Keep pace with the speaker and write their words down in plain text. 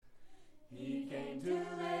came to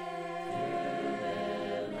live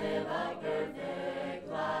a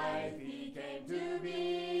perfect life. He came to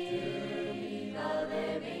be the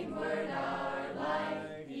living Word, our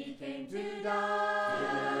life. He came to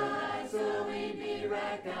die so we'd be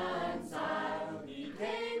reconciled. He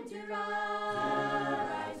came to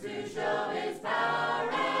rise to show His power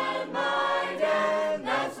and might, and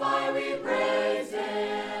that's why we praise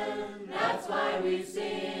Him. That's why we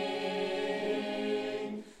sing.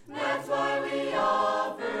 That's why we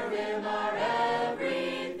offer Him our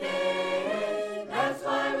everything. That's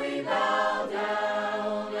why we bow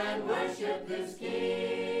down and worship this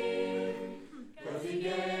King, 'cause He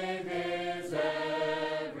gave His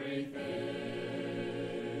everything.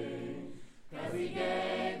 'Cause He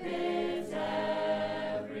gave His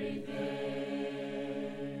everything.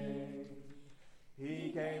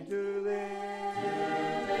 He came to live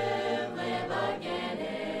Again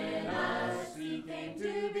in us. He came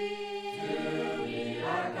to be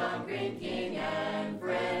our conquering King and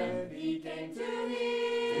friend. He came to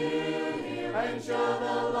heal and show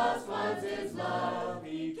the lost ones His love.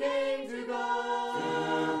 He came to go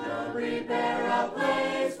prepare a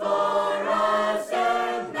place for us,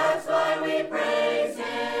 and that's why we praise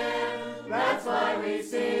Him. That's why we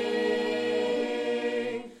sing.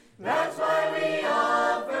 That's why we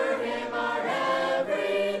offer Him our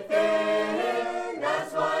everything.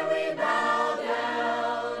 That's why we bow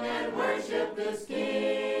down and worship this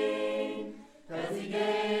King, 'cause He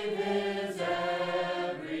gave His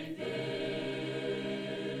everything.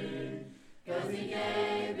 'Cause He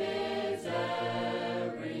gave His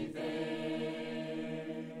everything.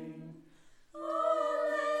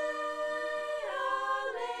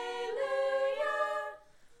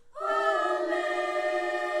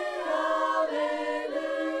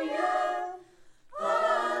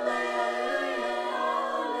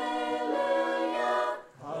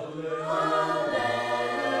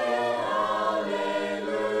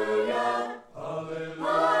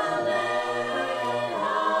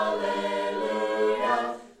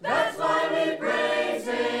 That's why we praise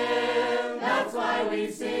Him. That's why we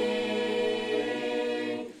sing.